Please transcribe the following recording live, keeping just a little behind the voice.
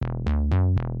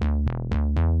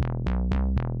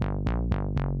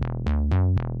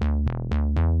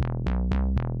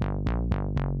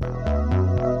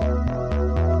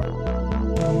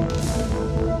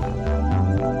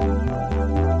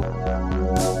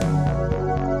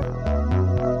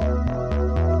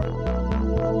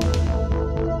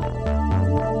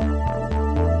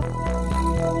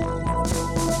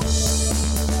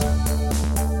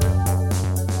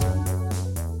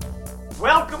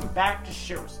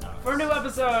Snarks. For a new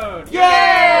episode!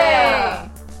 Yay!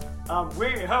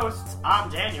 We're your hosts. I'm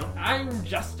Daniel. I'm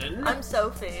Justin. I'm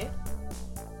Sophie.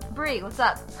 Bree, what's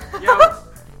up? Yo,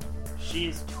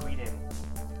 she's tweeting.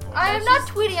 I am not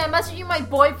tweeting, I'm messaging my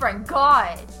boyfriend.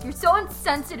 God, you're so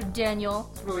insensitive, Daniel.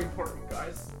 It's really important,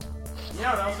 guys. You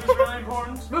know what else is really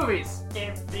important? Movies!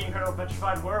 In The Incredible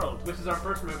Petrified World. Which is our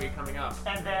first movie coming up.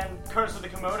 And then Curse of the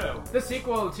Komodo. The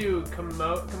sequel to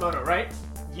Komodo, right?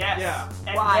 Yes. Yeah.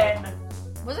 And Why?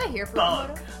 then Was I here for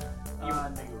Bug.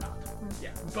 Komodo? No, you're not.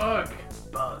 Yeah. Bug.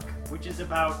 Bug. Which is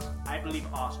about, I believe,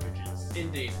 ostriches.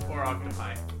 Indeed. Or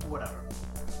octopi. Whatever.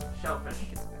 Shellfish.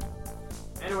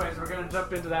 Anyways, we're gonna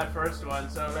jump into that first one,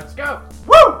 so let's go!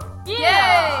 Woo!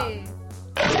 Yay!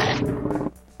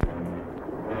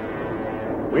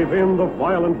 Within the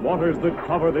violent waters that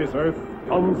cover this earth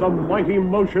comes a mighty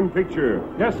motion picture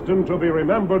destined to be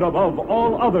remembered above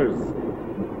all others.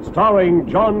 Starring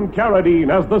John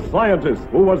Carradine as the scientist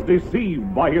who was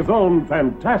deceived by his own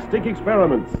fantastic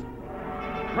experiments.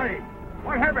 Crane,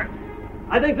 what happened?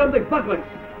 I think something's buckling.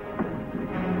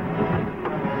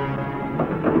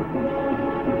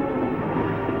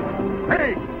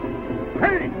 Hey!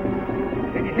 Hey!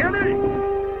 Can you hear me?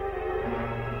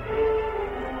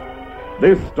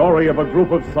 This story of a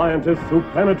group of scientists who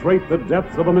penetrate the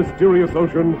depths of a mysterious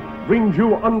ocean brings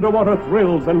you underwater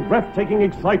thrills and breathtaking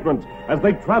excitement as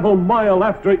they travel mile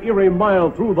after eerie mile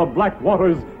through the black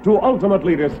waters to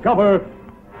ultimately discover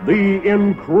the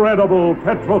incredible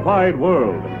petrified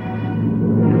world.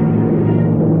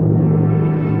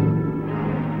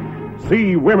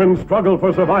 See women struggle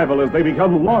for survival as they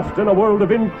become lost in a world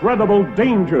of incredible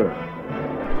danger.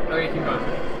 Okay, keep going.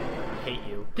 Hate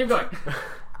you. Keep going.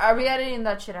 Are we editing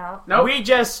that shit out? Nope. We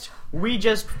just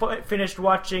finished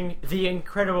watching The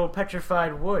Incredible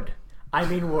Petrified World.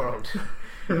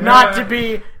 Not to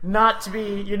be,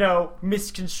 you know,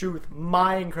 misconstrued with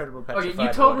My Incredible Petrified Okay, you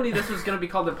told World. me this was gonna be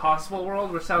called Impossible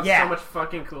World, which sounds Yeah. so much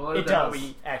fucking cooler It than does, what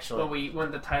we actually.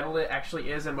 when the title it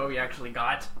actually is and what we actually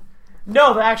got.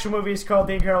 No, the actual movie is called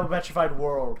The Incredible Petrified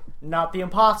World, not The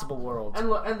Impossible World.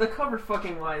 And the cover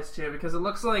fucking lies too, because it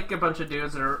looks like a bunch of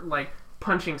dudes are like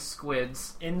punching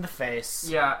squids. In the face.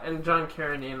 Yeah, and John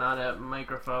Carradine on a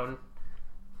microphone.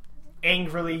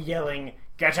 Angrily yelling,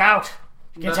 "Get out!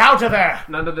 Get out of there!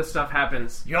 None of this stuff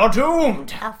happens. You're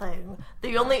doomed!" Nothing.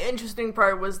 The only interesting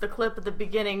part was the clip at the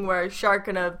beginning where a shark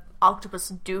and a octopus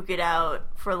duke it out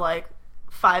for like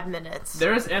 5 minutes.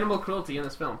 There is animal cruelty in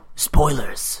this film.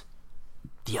 Spoilers.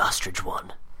 The ostrich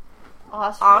one.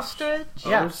 Ostrich?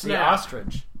 Yeah, the snap.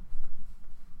 ostrich.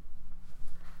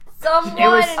 Someone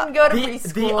didn't go to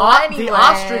preschool anyway. The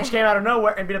ostrich came out of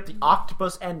nowhere and beat up the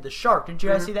octopus and the shark. Didn't you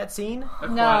guys see that scene?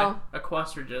 No.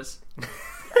 Aquastriges.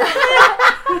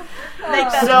 Make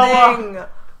that So, thing.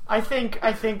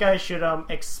 I think I should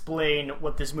explain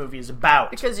what this movie is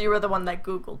about. Because you were the one that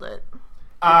Googled it.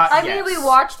 I mean, yes. we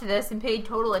watched this and paid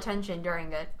total attention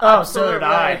during it. Oh, so did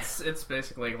I. It's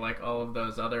basically like all of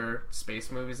those other space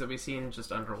movies that we've seen,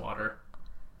 just underwater.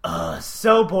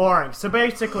 So boring. So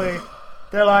basically,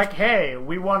 they're like, hey,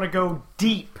 we want to go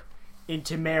deep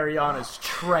into Mariana's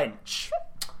Trench.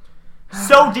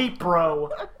 So deep, bro.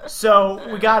 So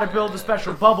we gotta build a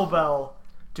special bubble bell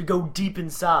to go deep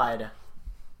inside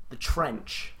the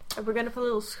trench. And we're gonna put a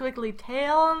little squiggly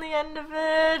tail on the end of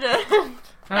it.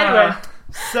 Anyway,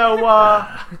 so,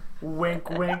 wink,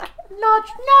 wink, nudge,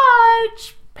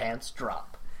 nudge, pants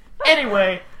drop.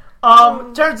 Anyway,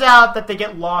 turns out that they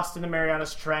get lost in the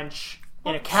Marianas Trench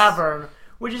in a cavern,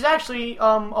 which is actually,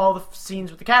 all the scenes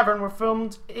with the cavern were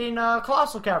filmed in,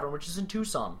 Colossal Cavern, which is in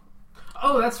Tucson.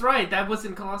 Oh, that's right. That was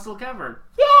in Colossal Cavern.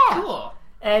 Yeah! Cool.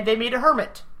 And they made a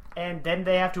hermit, and then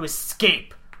they have to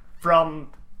escape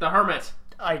from, The Hermit.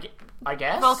 I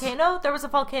guess? Volcano? There was a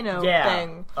volcano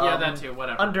thing. Yeah, that too.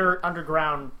 Whatever.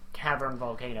 Underground cavern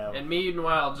volcano. And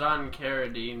meanwhile, John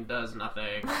Carradine does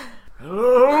nothing.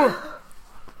 Hello?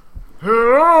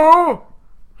 Hello?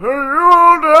 Are you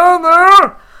all down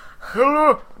there?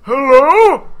 Hello?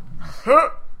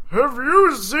 Have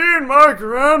you seen my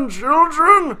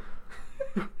grandchildren?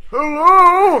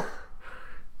 Hello?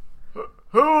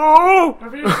 Hello?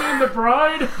 Have you seen The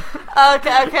Bride?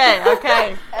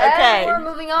 Okay. And we're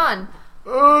moving on.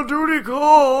 Duty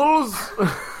calls.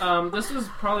 This was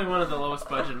probably one of the lowest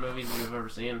budget movies we've ever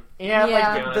seen. Yeah,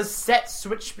 Yeah. like the set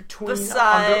switch between The under a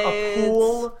sides.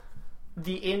 pool,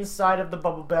 the inside of the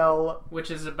bubble bell.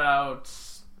 Which is about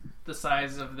the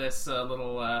size of this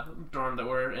little dorm that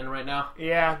we're in right now.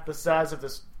 Yeah, the size of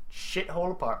this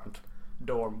shithole apartment.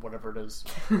 Dorm, whatever it is.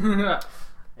 and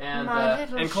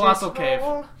Colossal Cave.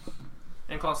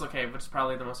 And Colossal Cave, which is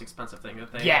probably the most expensive thing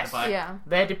that they had Yes. to buy. Yeah.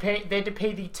 They had to pay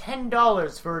the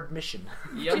 $10 for admission.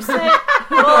 Yep.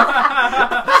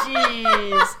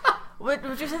 Jeez. Would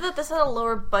you say that this had a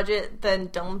lower budget than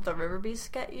Don't Let the River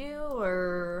Beast Get You,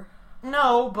 or?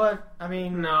 No, but I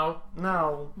mean, No.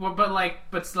 no. Well, but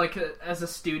as a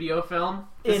studio film,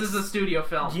 this is a studio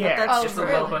film. Yeah, That's It's a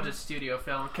true. low budget studio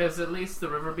film because at least the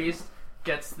River Beast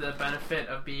gets the benefit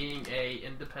of being a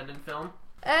independent film.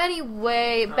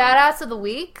 Anyway, badass of the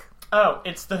week. Oh,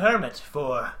 it's the Hermit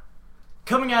for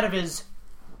coming out of his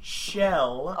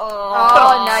shell.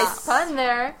 Oh, nice pun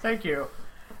there. Thank you.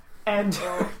 And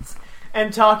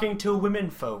and talking to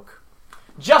womenfolk.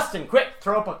 Justin, quick,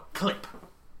 throw up a clip.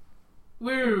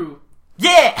 Woo!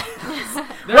 Yeah!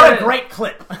 There What it a is. great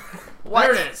clip.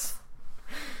 There it is.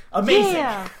 Amazing.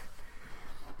 Yeah.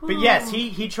 But yes,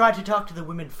 he tried to talk to the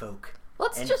womenfolk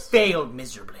Let's and just failed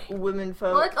miserably. Women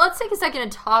folk. let's take a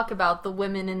second to talk about the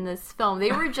women in this film.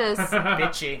 They were just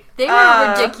Bitchy. they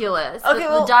were ridiculous. okay, the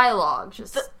well, dialogue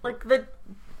just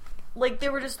Like they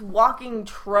were just walking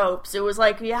tropes. It was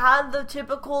like you had the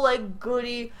typical like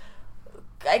goody,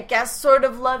 I guess, sort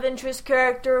of love interest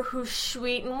character who's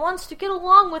sweet and wants to get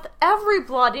along with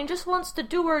everybody and just wants to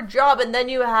do her job, and then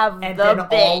you have And the then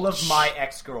bitch. all of my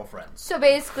ex-girlfriends. so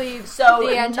basically so the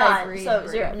none, anti-Green. so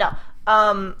zero. No.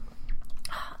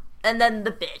 And then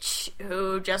the bitch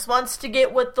who just wants to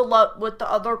get with the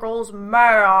other girl's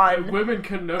man. Women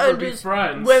can never And be just-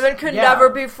 friends. Women could Yeah. never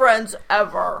be friends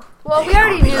ever. Well, we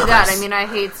already knew that. I mean, I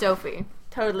hate Sophie.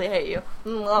 Totally hate you.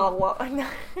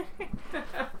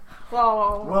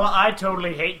 Well, I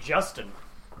totally hate Justin.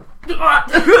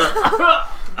 I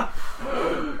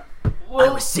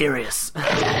was serious.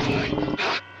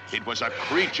 It was a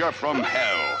creature from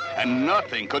hell, and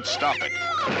nothing could stop it.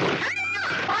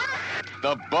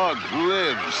 The bug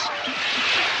lives.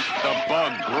 The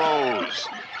bug grows.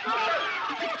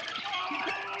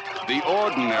 The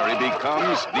ordinary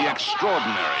becomes the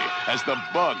extraordinary as the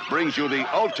bug brings you the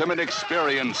ultimate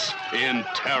experience in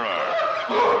terror.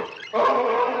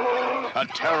 A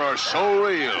terror so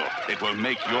real, it will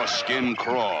make your skin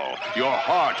crawl, your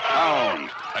heart pound,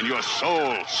 and your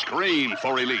soul scream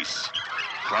for release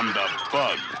from the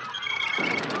bug.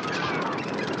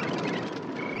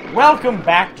 Welcome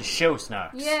back to Show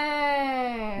Snarks.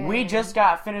 Yay! We just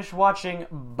got finished watching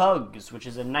Bugs, which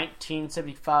is a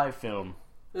 1975 film.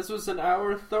 This was an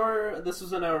hour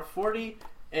 40,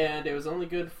 and it was only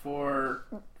good for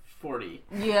 40.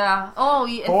 Yeah. Oh,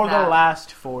 yeah. For the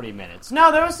last 40 minutes.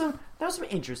 No, there was some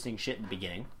interesting shit in the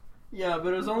beginning. Yeah,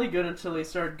 but it was only good until he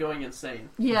started going insane.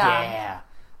 Yeah.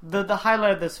 The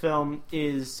highlight of this film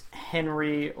is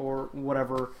Henry, or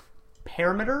whatever,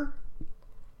 Parameter?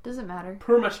 Doesn't matter.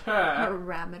 Parameter.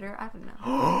 Parameter. I don't know.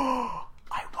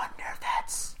 I wonder if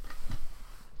that's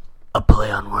a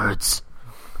play on words.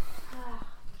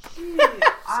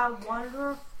 I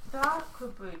wonder if that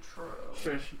could be true.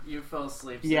 Trish, you fell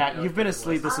asleep. So Yeah, you know you've been what it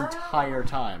asleep was. this entire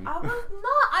time. I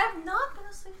have not been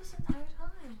asleep this entire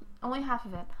time. Only half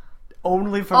of it.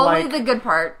 Only for Only like the good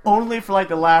part.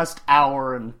 the last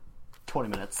hour and 20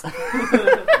 minutes.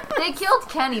 They killed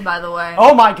Kenny, by the way.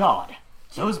 Oh my god.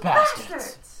 Those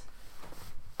bastards.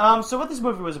 So what this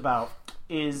movie was about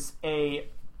is a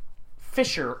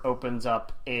fissure opens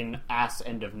up in ass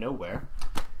end of nowhere,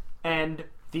 and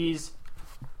these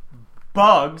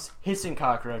bugs, hissing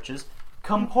cockroaches,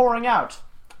 come pouring out,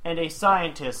 and a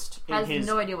scientist in Has his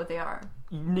no idea what they are.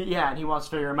 yeah, and he wants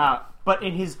to figure them out, but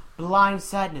in his blind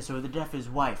sadness over the death of his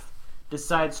wife,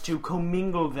 decides to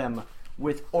commingle them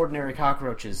with ordinary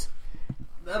cockroaches.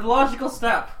 A logical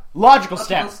step. Logical Logical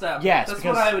step. step. Yes, That's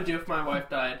because what I would do if my wife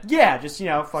died. yeah, just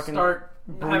fucking Start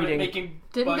breeding. making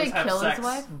Didn't bugs they have kill sex. his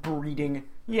wife? breeding.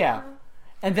 Yeah.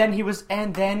 And then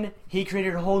he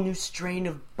created a whole new strain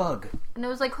of bug. And it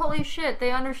was like, holy shit,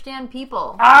 they understand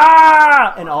people.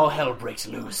 Ah! And all hell breaks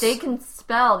loose. They can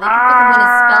spell. They can fucking win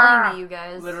a spelling bee, you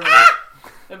guys. Literally.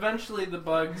 Eventually, the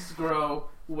bugs grow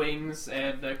wings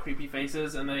and creepy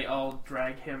faces, and they all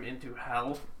drag him into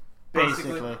hell.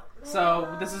 Basically.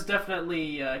 So this is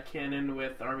definitely canon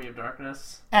with Army of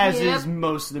Darkness, As Yep. is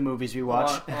most of the movies we watch.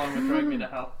 along with Drag Me to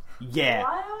Hell. Yeah.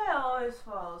 Why do I always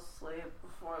fall asleep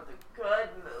before the good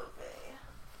movie?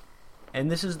 And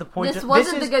this is the point. This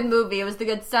wasn't the good movie. It was the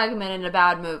good segment in a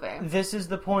bad movie. This is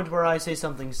the point where I say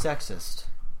something sexist.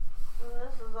 And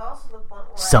this is also the point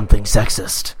where Something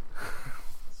sexist.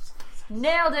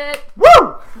 Nailed it.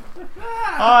 Woo!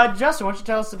 Justin, why don't you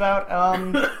tell us about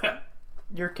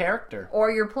your character? Or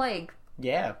your plague.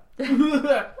 Yeah.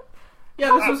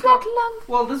 Yeah, this was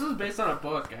this was based on a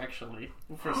book actually.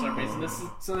 For some reason,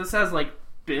 this has like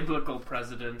biblical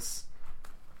precedents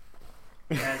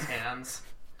as hands.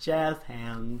 Jazz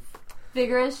hands.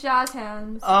 Vigorous jazz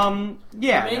hands.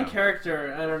 Yeah. The main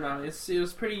character, I don't know, it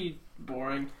was pretty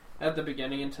boring at the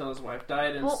beginning until his wife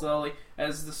died, and slowly,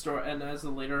 as the story and as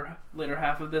the later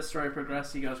half of this story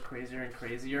progressed, he goes crazier and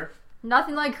crazier.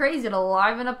 Nothing like crazy to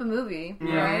liven up a movie,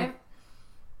 right?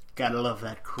 Gotta love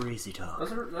that crazy talk.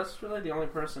 That's really the only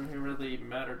person who really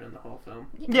mattered in the whole film.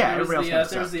 Yeah,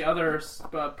 there was the other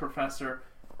professor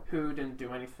who didn't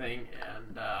do anything,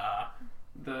 and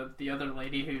the other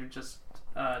lady who just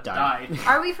died.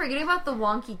 Are we forgetting about the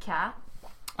wonky cat?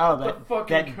 Oh, that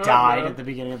died at the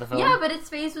beginning of the film? Yeah, but its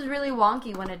face was really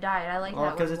wonky when it died. I like that.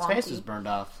 Well, because its face was burned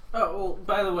off. Oh, well,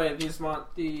 by the way,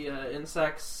 the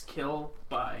insects kill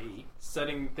by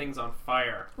setting things on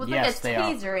fire. With like a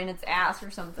taser in its ass or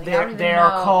something. They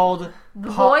are called the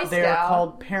Boy Scout. They are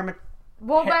called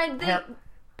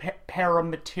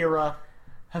Parametera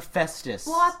Hephaestus.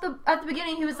 Well, at the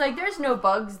beginning, he was like, "There's no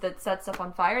bugs that set stuff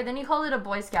on fire." Then he called it a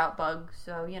Boy Scout bug.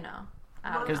 So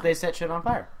because they set shit on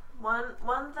fire.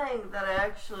 One thing that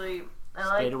I stayed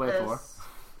like away this. for.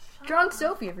 Drunk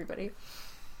Sophie, everybody.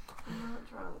 I'm not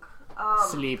drunk.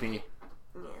 Sleepy.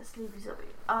 Yeah, sleepy Sophie.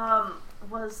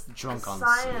 Was drunk the on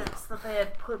science that they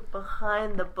had put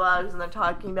behind the bugs, and they're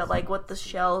talking about like what the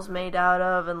shell's made out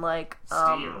of, and like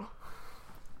steel.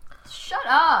 Shut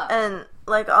up. And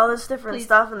like all this different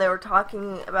stuff, and they were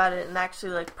talking about it and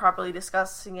actually like properly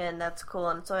discussing it, and that's cool.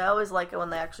 And so I always like it when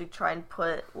they actually try and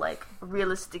put like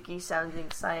realistic-y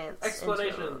sounding science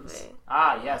explanations. into a movie.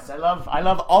 Ah, yes, I love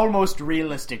almost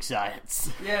realistic science.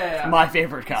 Yeah, my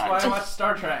favorite kind. That's why I watch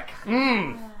Star Trek.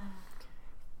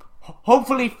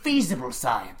 Hopefully feasible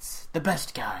science, the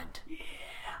best kind. Yeah,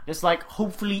 just like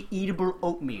hopefully eatable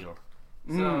oatmeal.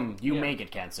 You make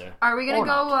it, Cancer. Are we gonna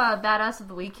go badass of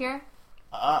the week here?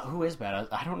 Who is badass?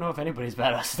 I don't know if anybody's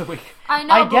badass of the week. I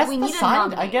know, but we need a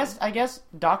nominee. I guess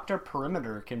Dr.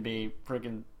 Perimeter can be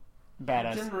friggin'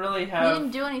 badass. He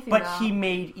didn't do anything, but he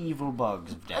made evil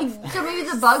bugs of death. So maybe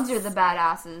the bugs are the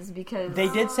badasses because they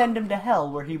did send him to hell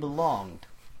where he belonged.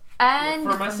 And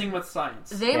for messing with science.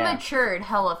 They matured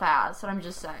hella fast. I'm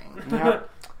just saying. Yep.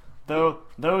 Though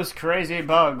those crazy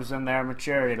bugs and their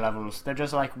maturity levels, they're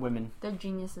just like women. They're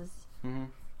geniuses. Mm-hmm.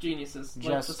 Geniuses.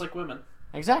 Just like women.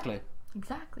 Exactly.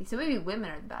 So maybe women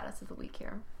are the badass of the week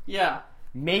here. Yeah.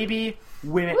 Maybe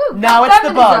women. Woo, no, it's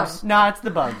the bugs. No, it's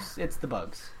the bugs. It's the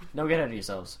bugs. Don't get ahead of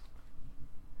yourselves.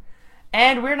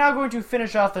 And we're now going to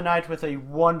finish off the night with a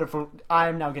wonderful...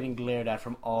 I'm now getting glared at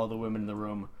from all the women in the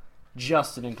room.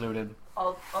 Justin included.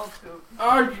 All two.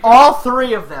 All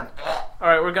three of them.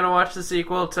 Alright, we're gonna watch the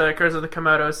sequel to Curse of the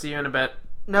Komodo. See you in a bit.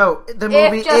 No, the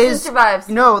movie if Justin survives.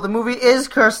 No, the movie is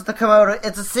Curse of the Komodo.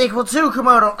 It's a sequel to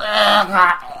Komodo.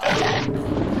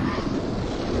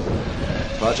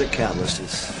 Project Catalyst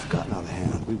has gotten out of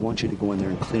hand. We want you to go in there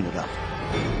and clean it up.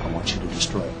 I want you to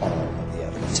destroy all of the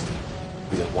evidence.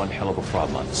 We got one hell of a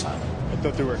problem on this island. I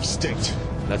thought they were extinct.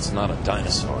 That's not a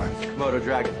dinosaur. Komodo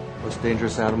dragon. Most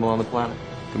dangerous animal on the planet.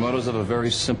 Komodos have a very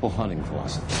simple hunting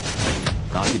philosophy.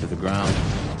 Knock you to the ground,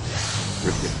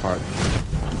 rip you apart,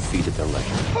 and feed at their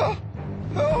leisure.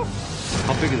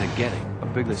 How big are they getting? How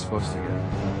big are they supposed to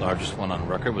get? Largest one on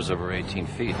record was over 18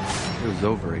 feet. It was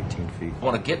over 18 feet. I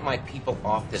want to get my people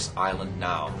off this island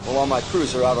now. Well, all my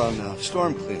crews are out on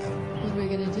storm cleanup. What are we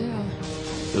gonna do?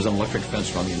 There's an electric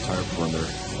fence around the entire perimeter.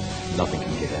 Nothing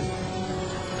can get in.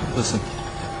 Listen.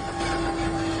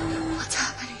 What's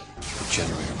happening? The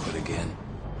generator quit again.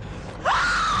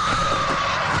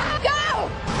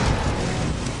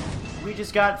 We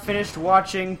just got finished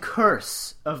watching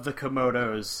Curse of the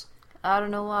Komodos. I don't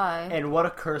know why. And what a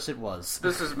curse it was.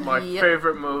 This is my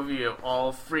favorite movie of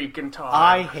all freaking time.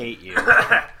 I hate you.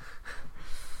 Curse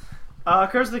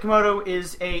of the Komodo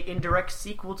is a indirect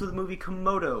sequel to the movie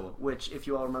Komodo, which, if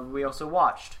you all remember, we also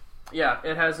watched. Yeah,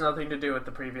 it has nothing to do with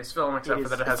the previous film, except for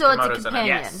that it has so Komodos it's a in it.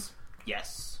 companion.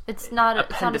 Yes. It's not a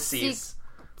appendices.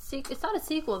 It's not a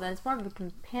sequel. Then it's more of a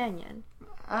companion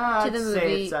to I'd the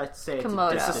movie I'd say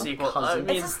Komodo. It's a sequel. Cousin.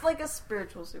 It's just like a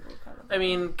spiritual sequel kind of. I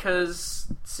mean, because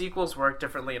sequels work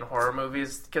differently in horror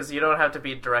movies, because you don't have to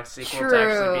be a direct sequel True. to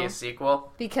actually be a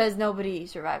sequel. Because nobody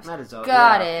survives. That is all.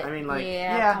 Got yeah. it. I mean, like,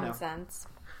 common sense.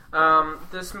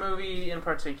 This movie in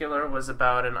particular was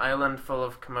about an island full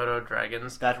of Komodo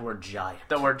dragons that were giant.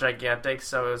 That were gigantic,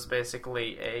 so it was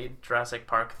basically a Jurassic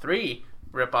Park 3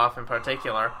 ripoff in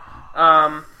particular.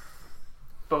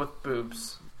 Both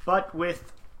boobs. But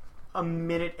with a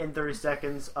minute and 30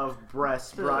 seconds of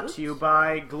breast brought to you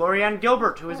by Glorianne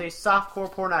Gilbert, who is a softcore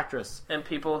porn actress. And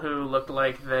people who looked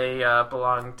like they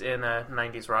belonged in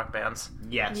 90s rock bands.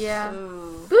 Yes. Yeah.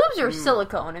 Boobs are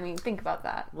silicone. I mean, think about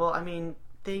that. Well, I mean,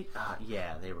 they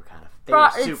were kind of...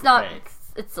 It's not fake.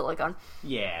 It's Silicon.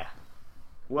 Yeah.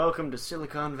 Welcome to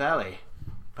Silicon Valley.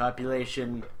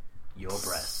 Population, your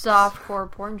breasts. Softcore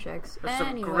porn chicks. There's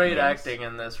some great acting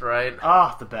in this, right?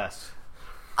 Ah, the best.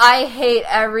 I hate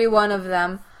every one of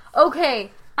them.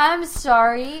 Okay, I'm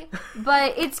sorry,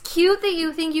 but it's cute that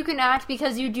you think you can act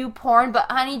because you do porn, but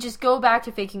honey, just go back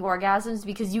to faking orgasms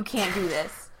because you can't do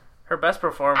this. Her best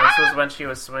performance was when she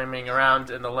was swimming around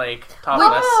in the lake,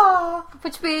 topless.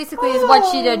 Which basically is what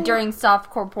she did during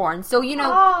softcore porn. So, you know,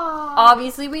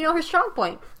 obviously we know her strong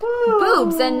point.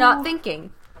 Boobs and not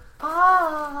thinking.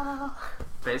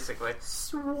 Basically.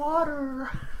 Swatter.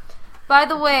 By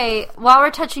the way, while we're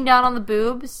touching down on the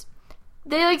boobs,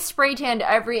 they, like, spray tanned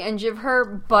every inch of her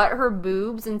but her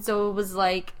boobs, and so it was,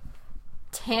 like,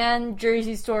 tan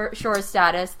Jersey Shore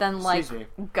status, then, like,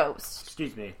 Ghost.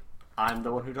 Excuse me. I'm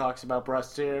the one who talks about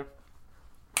breasts here.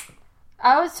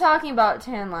 I was talking about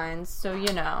tan lines, so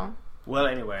you know. Well,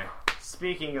 anyway,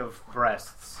 speaking of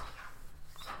breasts,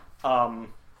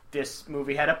 this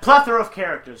movie had a plethora of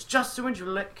characters. Justin, would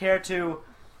you care to...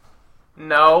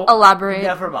 No. Elaborate.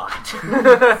 Never mind.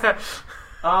 It's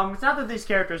not that these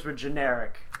characters were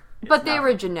generic. But they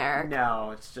were generic.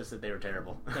 No, it's just that they were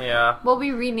terrible. Yeah. Well,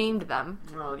 we renamed them.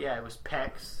 Well, yeah, it was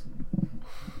Pecs.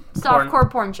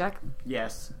 Softcore porn check.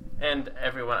 Yes. And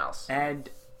everyone else. And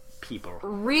people.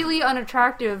 Really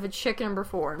unattractive at chick number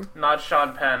 4. Not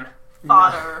Sean Penn.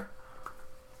 Fodder.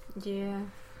 Yeah.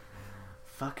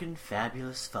 Fucking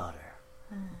fabulous fodder.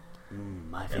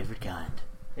 My favorite kind.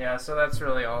 Yeah, so that's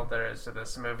really all there is to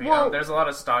this movie. Well, there's a lot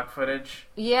of stock footage.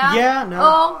 Yeah? Yeah, no.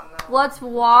 Oh, let's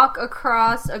walk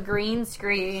across a green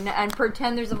screen and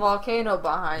pretend there's a volcano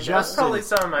behind us. That's probably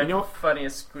some of my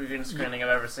funniest green screening I've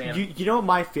ever seen. You know what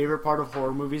my favorite part of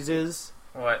horror movies is?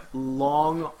 What?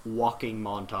 Long walking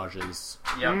montages.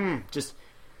 Yep. Just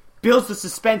builds the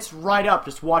suspense right up,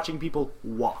 just watching people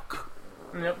walk.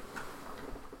 Yep.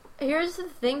 Here's the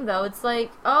thing, though. It's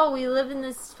like, oh, we live in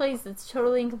this place that's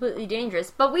totally and completely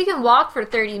dangerous, but we can walk for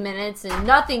 30 minutes and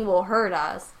nothing will hurt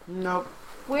us. Nope.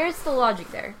 Where's the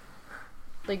logic there?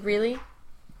 Like, really?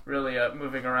 Really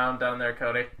moving around down there,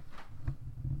 Cody.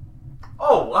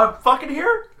 Oh, I'm fucking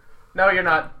here? No, you're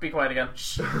not. Be quiet again.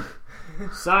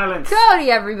 Silence. Cody,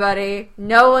 everybody.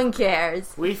 No one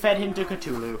cares. We fed him to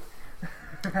Cthulhu.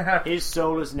 His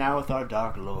soul is now with our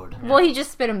Dark Lord. Well, he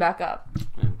just spit him back up.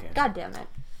 Okay. God damn it.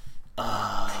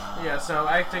 Yeah, so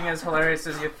acting is hilarious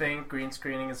as you think, green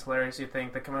screening is hilarious as you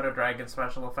think, the Komodo Dragon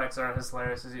special effects are as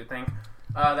hilarious as you think.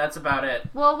 That's about it.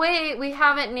 Well, wait, we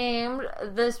haven't named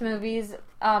this movie's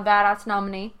badass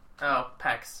nominee. Oh,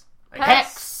 Pecs.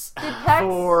 Pecs. Did Pecs?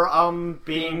 For,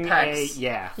 being Pecs.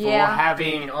 For Yeah.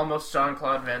 having... Being almost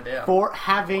Jean-Claude Van Damme. For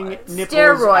having nipples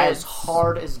Steroids. as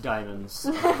hard as diamonds.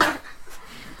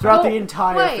 Throughout the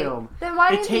entire film. Then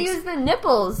why didn't they use the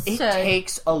nipples? It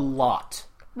takes a lot.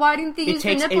 Why didn't they use the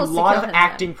nipples? It takes a lot of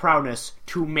acting prowess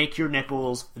to make your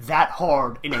nipples that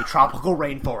hard in a tropical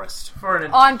rainforest.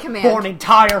 On command. For an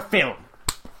entire film.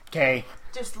 Okay?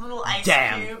 Just little ice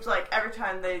cubes, like every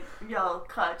time they yell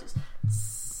cut, just...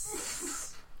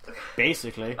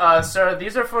 Basically. Sir,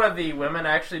 these are for the women.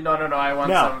 Actually, no, I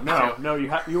want some too. No,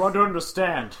 you want to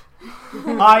understand.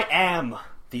 I am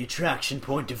the attraction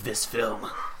point of this film.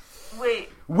 Wait.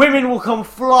 Women will come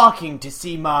flocking to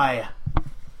see my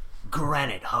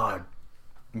granite hard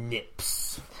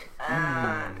nips.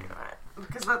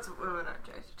 Because that's what women are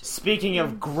attracted to. Speaking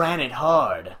of granite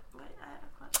hard. Wait, I have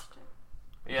a question.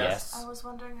 Yes. I was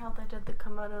wondering how they did the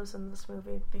Komodos in this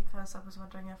movie, because I was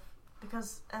wondering if...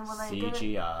 and when I did it...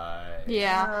 CGI.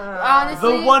 Yeah.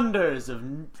 Honestly... The wonders of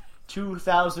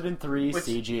 2003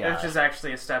 CGI. Which is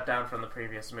actually a step down from the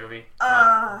previous movie.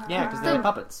 Yeah, because they're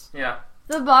puppets. Yeah.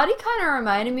 The body kind of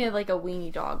reminded me of like a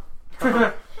weenie dog.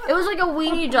 It was like a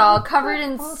weenie dog covered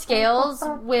in scales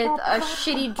with a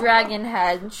shitty dragon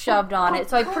head shoved on it.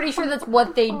 So I'm pretty sure that's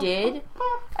what they did,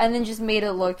 and then just made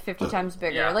it look 50 times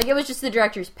bigger. Yeah. Like it was just the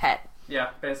director's pet.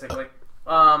 Yeah, basically.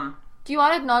 Do you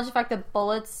want to acknowledge the fact that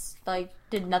bullets like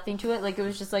did nothing to it? Like it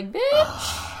was just like,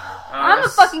 bitch, I'm a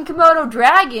fucking Komodo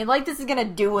dragon. Like this is gonna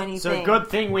do anything. It's a good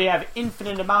thing we have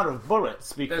infinite amount of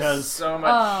bullets because There's so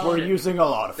much we're shit. using a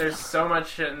lot of them. There's so much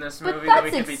shit in this But movie that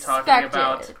we that's could be talking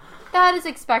about. expected. That is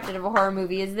expected of a horror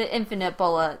movie, is the infinite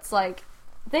bullets. Like,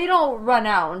 they don't run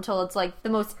out until it's, like, the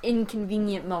most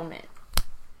inconvenient moment.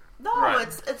 No, Right.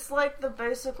 it's like the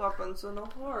basic weapons in a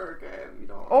horror game. You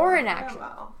don't Or in action.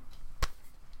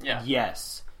 Yeah.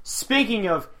 Yes. Speaking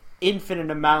of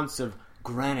infinite amounts of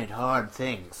granite hard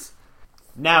things,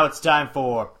 now it's time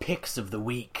for Picks of the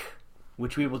Week,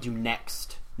 which we will do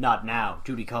next. Not now.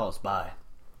 Duty calls. Bye.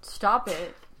 Stop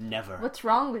it. Never. What's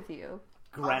wrong with you?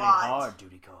 Granite hard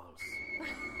duty calls.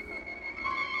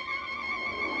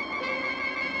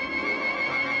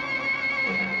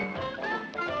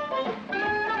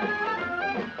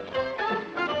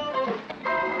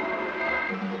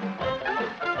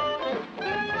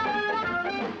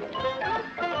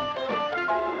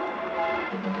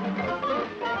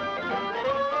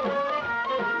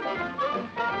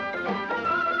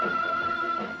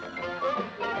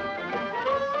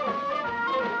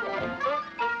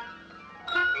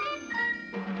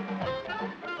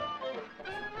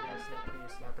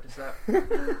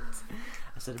 I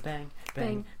said a bang,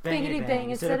 bang, Bang, bangity bang,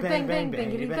 instead of bang, bang,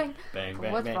 bangity bang.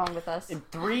 bang. What's wrong with us? In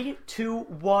 3, 2,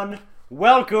 1,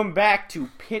 welcome back to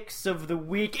Picks of the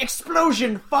Week.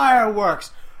 Explosion,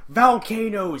 fireworks,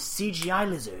 volcanoes, CGI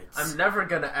lizards. I'm never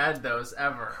gonna add those,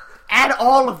 ever. Add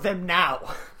all of them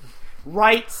now.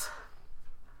 Right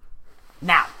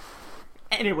now.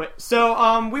 Anyway,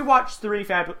 so, we watched 3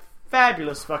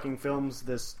 fabulous fucking films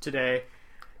today.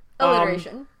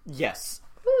 Alliteration. Yes.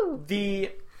 Woo. The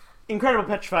Incredible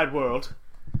Petrified World,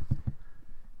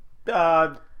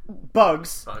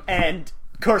 Bugs, and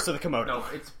Curse of the Komodo. No,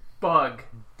 it's Bug.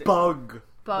 Bug.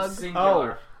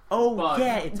 Singular. Oh, Bug.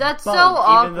 yeah, it's That's Bug, so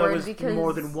even though awkward there's because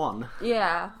more than one.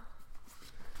 Yeah.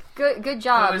 Good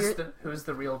job. Who's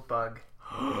the real Bug?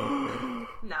 No.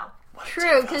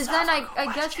 True, because then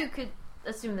I guess you could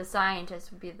assume the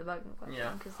scientist would be the bug in question.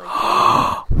 Yeah. Cause,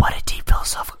 like, What a deep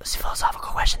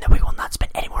philosophical question that we will not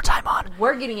spend any more time on.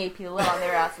 we're getting AP lit on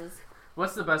their asses.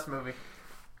 What's the best movie?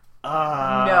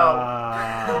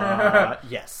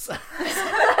 Yes.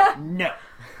 No.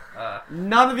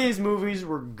 None of these movies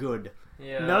were good.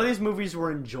 Yeah. None of these movies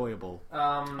were enjoyable.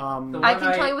 I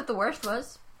can tell you what the worst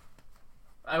was.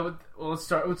 Let's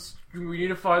start. We need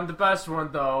to find the best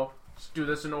one, though. Let's do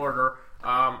this in order.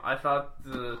 I thought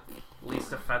the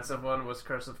least offensive one was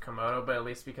Curse of Komodo, but at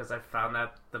least because I found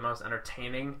that the most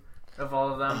entertaining of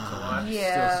all of them to watch.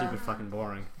 Yeah. Still super fucking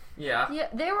boring. Yeah. Yeah,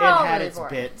 they were It all had really its boring.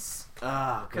 bits.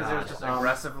 Oh, Because God. it was just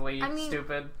aggressively I mean,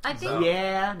 stupid. I think- so,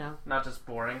 Yeah, no. not just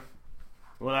boring.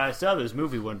 Well, I saw this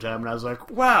movie one time and I was like,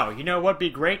 wow, you know what'd be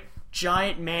great?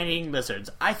 Giant man-eating lizards.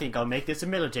 I think I'll make this a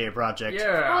military project.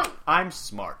 Yeah. Well, I'm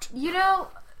smart. you know,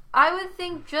 I would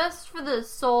think just for the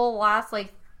sole last,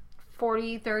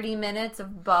 40-30 minutes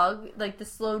of Bug, the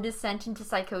slow descent into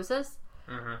psychosis,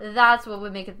 that's what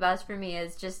would make it best for me,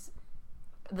 is just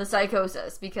the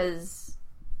psychosis, because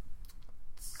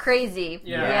crazy.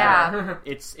 Yeah.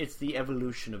 It's the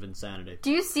evolution of insanity.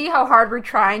 Do you see how hard we're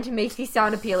trying to make these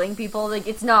sound appealing, people?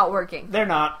 It's not working. They're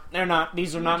not.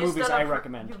 These are not movies I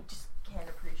recommend. You just can't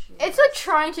appreciate It's like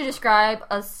trying to describe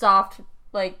a soft,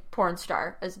 porn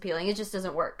star as appealing. It just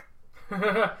doesn't work.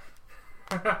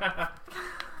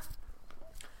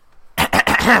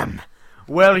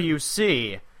 Well, you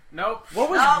see. Nope. What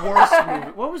was worst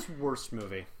movie? What was worst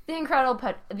movie? The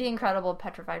Incredible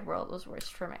Petrified World was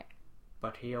worst for me.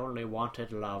 But he only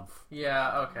wanted love.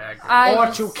 Yeah, okay, I agree.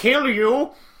 Or to kill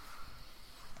you!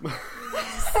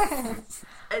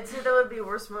 I'd say that would be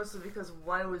worse mostly because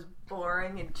 1, it was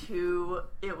boring, and 2,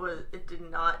 it did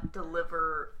not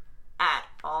deliver at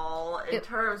all in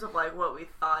terms of what we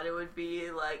thought it would be.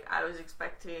 I was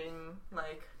expecting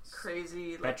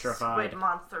crazy Petrified. squid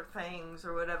monster things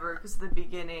or whatever because the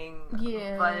beginning.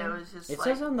 Yeah. But it was just It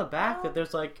says on the back that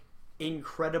there's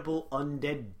incredible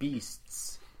undead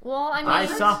beasts. Well, I mean, I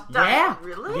saw. Yeah.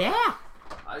 Really? Yeah.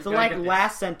 So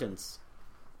last sentence.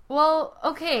 Well,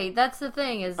 okay, that's the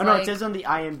thing is. Oh no, it says on the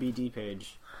IMDb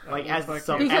page, as the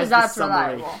summary. Because that's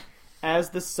reliable. As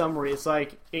the summary, it's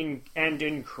and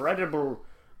incredible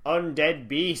undead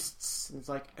beasts. It's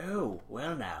oh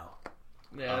well now.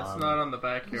 Yeah, it's not on the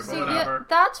back here, See, but whatever. yeah,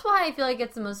 that's why I feel like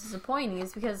it's the most disappointing,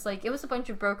 is because it was a bunch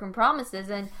of broken promises,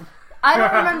 and I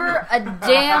don't remember a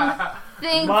damn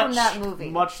thing from that movie.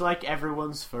 Much like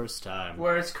everyone's first time.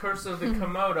 Whereas Curse of the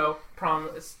Komodo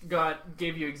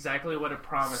gave you exactly what it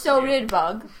promised. So you. did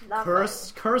Bug.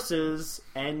 Curses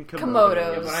and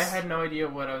Komodos. Yeah, but I had no idea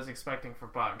what I was expecting for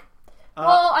Bug.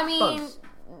 Well, I mean, bugs.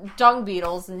 dung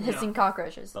beetles and hissing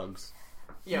cockroaches. Bugs.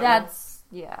 Yeah, That's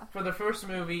yeah. For the first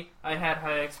movie, I had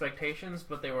high expectations,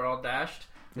 but they were all dashed.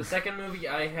 The second movie,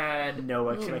 I had no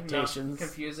expectations.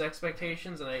 Confused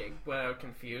expectations, and I went out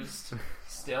confused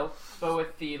still. But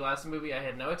with the last movie, I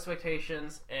had no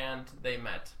expectations, and they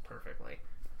met perfectly.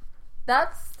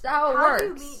 That's how it How works. do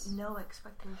you meet no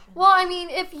expectations? Well, I mean,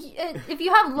 if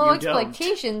you have low You don't.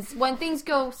 expectations, when things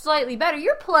go slightly better,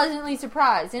 you're pleasantly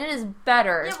surprised, and it is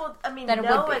better. Yeah, well, I mean, than it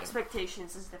no would be.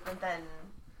 expectations is different than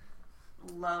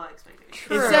low expectations.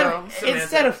 True.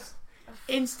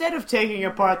 Instead of taking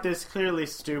apart this clearly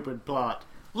stupid plot,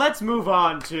 let's move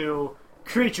on to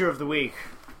Creature of the Week.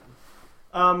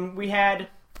 We had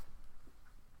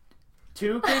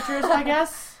 2 creatures, I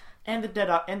guess, and the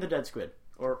dead squid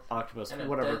or octopus, And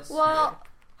whatever. Well,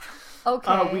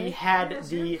 okay. We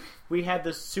had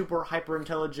the super hyper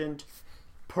intelligent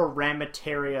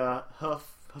Parametaria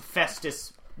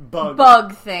Hephaestus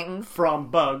bug thing from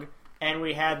Bug, and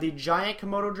we had the giant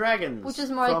Komodo dragons, which is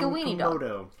more like from a weenie dog.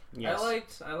 Komodo.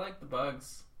 Yes. I liked the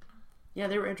bugs. Yeah,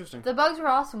 they were interesting. The bugs were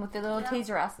awesome with their little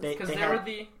taser asses. Because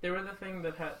they were the thing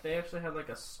that they actually had like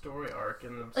a story arc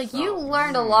in themselves. Like, you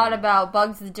learned a lot about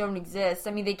bugs that don't exist.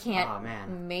 I mean, they can't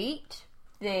mate.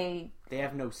 They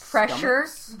have no pressure.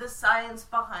 stomachs. The science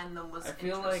behind them was I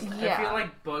feel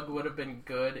like Bug would have been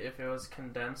good if it was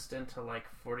condensed into like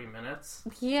 40 minutes.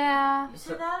 Yeah. You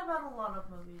say that about a lot of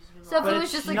movies. So if it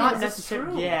was just like not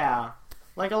necessarily. Yeah,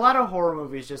 like a lot of horror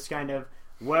movies, just kind of.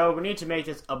 Well, we need to make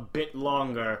this a bit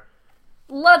longer.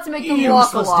 Let's make them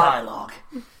walk a lot. Dialogue.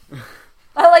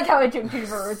 I like how I took 2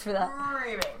 words for that.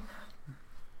 Screaming.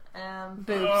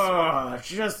 Boobs.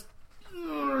 Just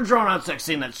drawn out sex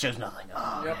scene that shows nothing.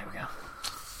 Oh, Yep. there we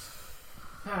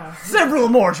go. Several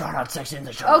more drawn out sex scenes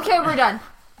that show Okay, we're done.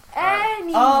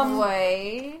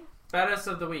 Anyway. Badass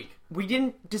of the week. We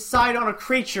didn't decide on a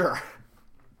creature.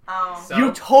 Oh. So?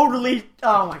 You totally.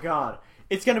 Oh my god.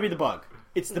 It's gonna be the bug.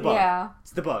 It's the bug. Yeah.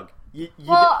 It's the bug. Yeah.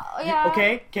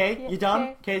 Okay? Yeah, You done?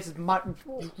 okay. Okay, this is my.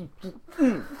 Well,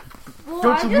 Don't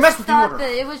I you just mess with the thought order.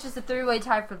 that it was just a 3-way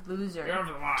tie for loser. You're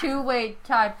over the line. 2-way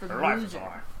tie for Your life is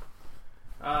loser.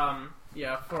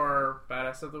 Yeah, for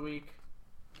Badass of the Week.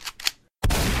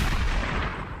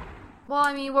 Well,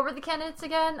 I mean, what were the candidates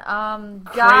again? Guy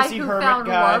Crazy who hermit found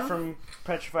guy love, from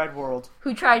Petrified World.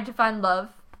 who tried to find love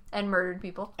and murdered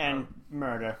people. And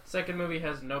murder. Second movie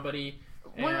has nobody.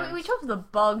 And We chose the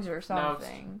bugs or No,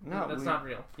 something. No, that's not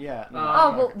real. Yeah. No.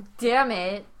 Oh, well, damn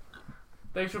it.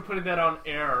 Thanks for putting that on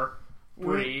air,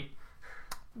 Bree.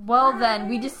 Well, then,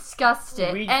 we discussed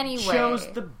it. We anyway. chose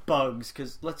the bugs,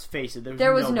 because let's face it,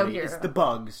 There was no nobody. hero. It's the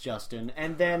bugs, Justin.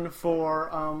 And then for,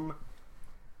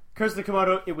 Curse of the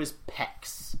Komodo, it was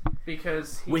Pex.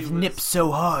 Because he With was nips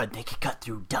so hard they could cut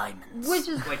through diamonds. Which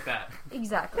is... like that.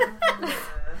 Exactly.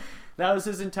 That was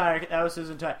his entire...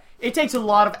 It takes a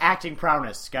lot of acting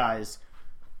prowess, guys,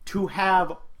 to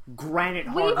have granite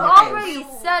hard We've knuckles already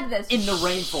said this. in the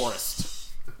rainforest.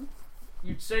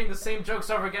 You're saying the same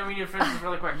jokes over again. We need to finish this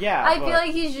really quick. Yeah, I feel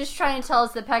like he's just trying to tell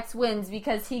us that Pex wins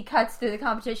because he cuts through the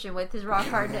competition with his rock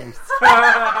hard nips.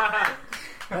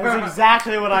 That's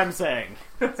exactly what I'm saying.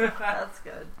 That's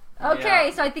good. Okay,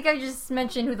 Yeah. so I think I just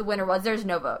mentioned who the winner was. There's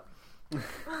no vote.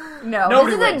 No,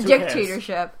 Nobody this wins. is a Who cares?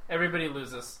 dictatorship. Everybody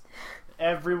loses.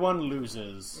 Everyone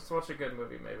loses. Let's watch a good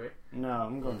movie, maybe. No,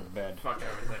 I'm going to bed. Fuck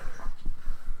everything.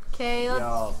 Okay, let's...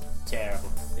 Y'all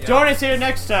terrible. Yeah. Join us here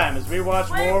next time as we watch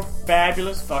more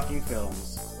fabulous fucking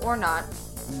films. Or not.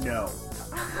 No.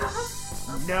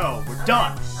 No, we're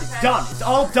done. It's done. It's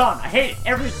all done. I hate it.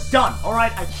 Everything's done.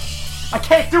 Alright? I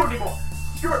can't do it anymore.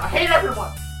 Screw it. I hate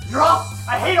everyone. You're all.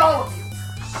 I hate all of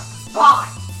you. Bye.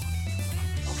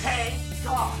 Okay?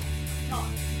 God.